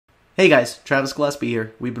Hey guys, Travis Gillespie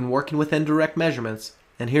here. We've been working with indirect measurements,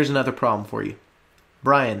 and here's another problem for you.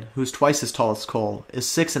 Brian, who's twice as tall as Cole, is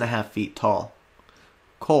 6.5 feet tall.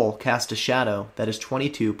 Cole cast a shadow that is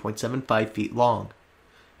 22.75 feet long.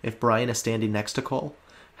 If Brian is standing next to Cole,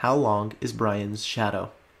 how long is Brian's shadow?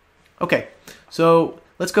 Okay, so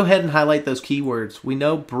let's go ahead and highlight those keywords. We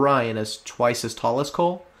know Brian is twice as tall as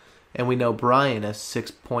Cole, and we know Brian is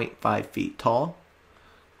 6.5 feet tall.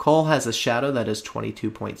 Cole has a shadow that is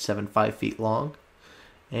 22.75 feet long,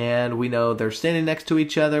 and we know they're standing next to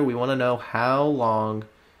each other. We want to know how long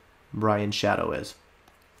Brian's shadow is.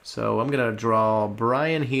 So I'm going to draw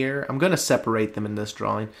Brian here. I'm going to separate them in this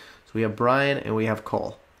drawing. So we have Brian and we have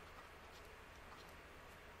Cole.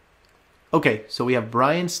 Okay, so we have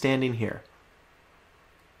Brian standing here.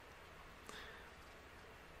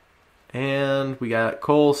 And we got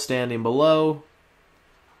Cole standing below.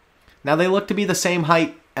 Now they look to be the same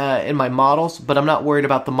height in my models, but I'm not worried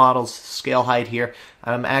about the model's scale height here.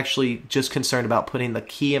 I'm actually just concerned about putting the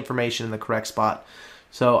key information in the correct spot.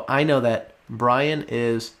 So I know that Brian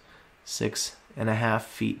is 6.5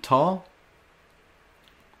 feet tall,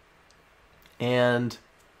 and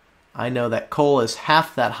I know that Cole is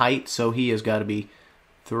half that height, so he has got to be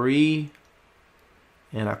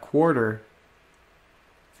 3.25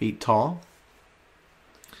 feet tall.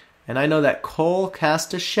 And I know that Cole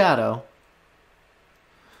cast a shadow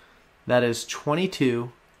that is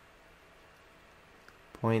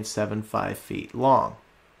 22.75 feet long.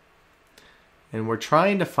 And we're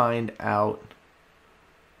trying to find out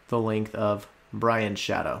the length of Brian's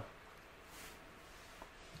shadow.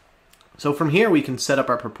 So from here we can set up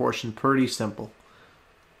our proportion pretty simple.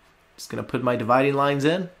 Just going to put my dividing lines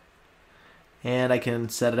in, and I can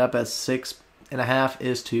set it up as 6.5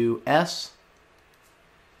 is to S.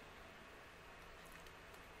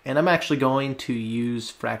 And I'm actually going to use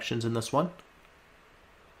fractions in this one.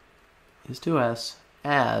 Is to S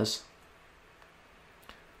as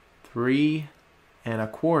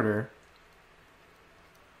 3.25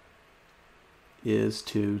 is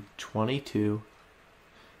to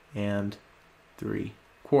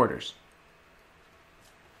 22.75.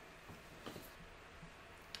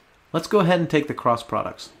 Let's go ahead and take the cross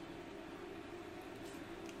products.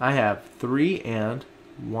 I have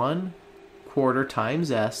 3.25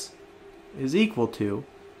 times S is equal to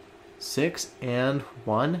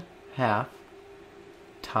 6.5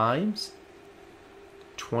 times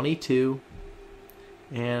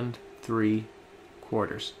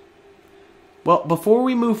 22.75. Well, before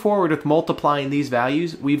we move forward with multiplying these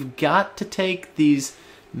values, we've got to take these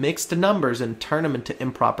mixed numbers and turn them into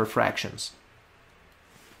improper fractions.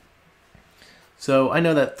 So I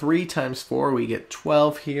know that 3 times 4, we get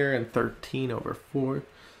 12 here, and 13 over 4.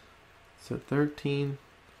 So 13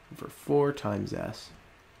 over 4 times S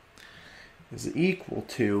is equal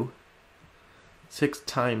to 6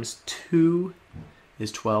 times 2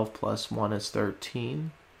 is 12 plus 1 is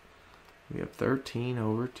 13. We have 13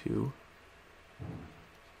 over 2.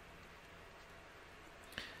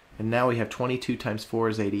 And now we have 22 times 4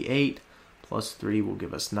 is 88, plus 3 will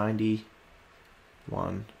give us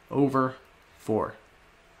 91 over 4.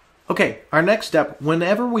 Okay, our next step,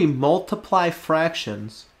 whenever we multiply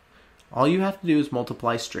fractions, all you have to do is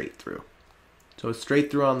multiply straight through. So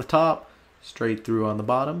straight through on the top, straight through on the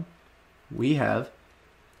bottom. We have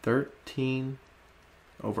 13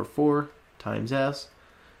 over 4 times S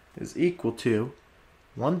is equal to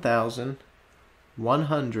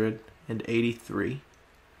 1,183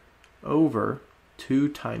 over 2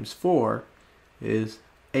 times 4 is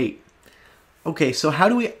 8. Okay, so how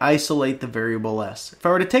do we isolate the variable S? If I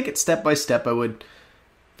were to take it step by step, I would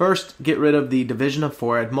first get rid of the division of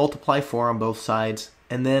 4. I'd multiply 4 on both sides,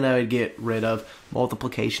 and then I would get rid of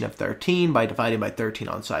multiplication of 13 by dividing by 13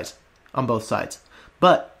 on both sides.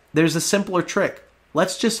 But there's a simpler trick.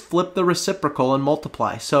 Let's just flip the reciprocal and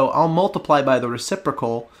multiply. So I'll multiply by the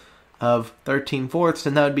reciprocal of 13/4,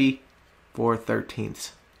 and that would be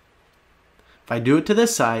 4/13. If I do it to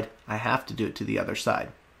this side, I have to do it to the other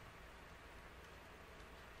side.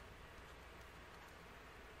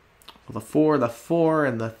 Well, the 4,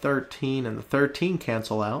 and the 13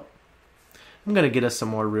 cancel out. I'm going to get us some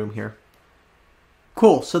more room here.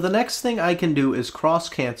 Cool, so the next thing I can do is cross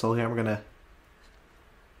cancel here. I'm going to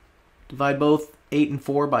divide both 8 and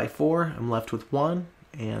 4 by 4. I'm left with 1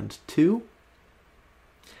 and 2.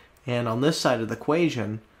 And on this side of the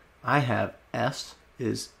equation, I have S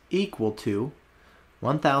is equal to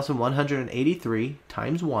 1,183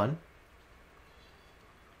 times 1,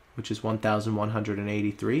 which is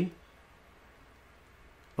 1,183,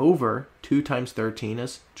 over 2 times 13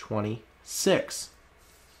 is 26.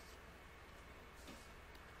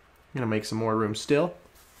 I'm going to make some more room still.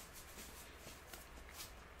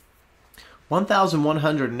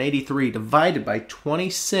 1,183 divided by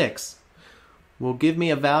 26 will give me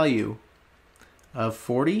a value of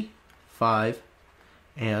 45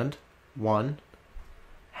 and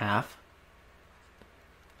 1/2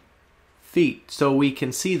 feet. So we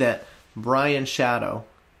can see that Brian's shadow,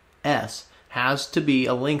 S, has to be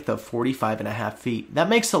a length of 45.5 feet. That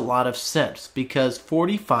makes a lot of sense because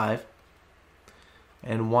 45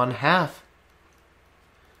 and 1/2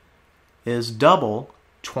 is double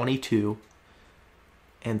 22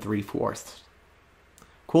 and 3/4.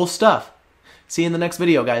 Cool stuff. See you in the next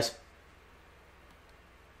video, guys.